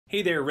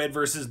Hey there, Red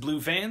vs.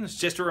 Blue fans.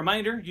 Just a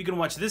reminder, you can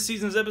watch this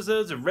season's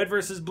episodes of Red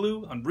vs.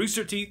 Blue on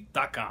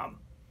roosterteeth.com.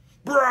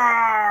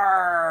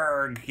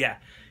 Brarg! Yeah,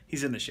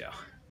 he's in the show.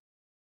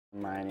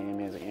 My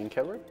name is Ian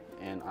Kedward,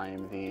 and I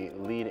am the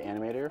lead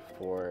animator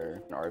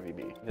for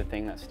RVB. The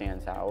thing that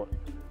stands out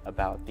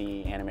about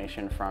the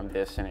animation from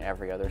this and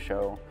every other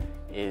show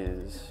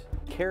is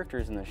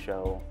characters in the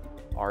show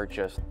are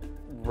just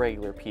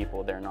regular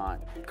people. They're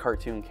not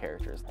cartoon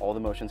characters. All the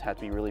motions have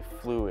to be really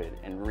fluid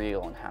and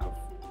real and have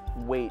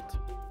weight.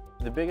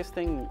 The biggest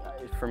thing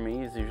for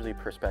me is usually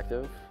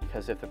perspective,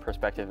 because if the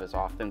perspective is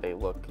off, then they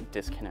look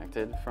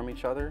disconnected from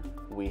each other.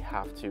 We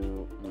have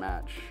to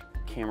match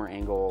camera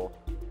angle,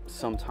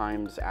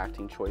 sometimes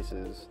acting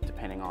choices,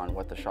 depending on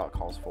what the shot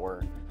calls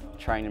for,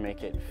 trying to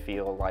make it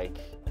feel like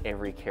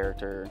every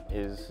character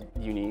is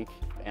unique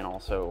and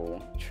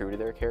also true to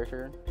their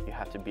character. You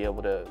have to be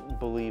able to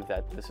believe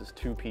that this is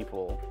two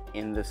people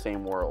in the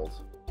same world.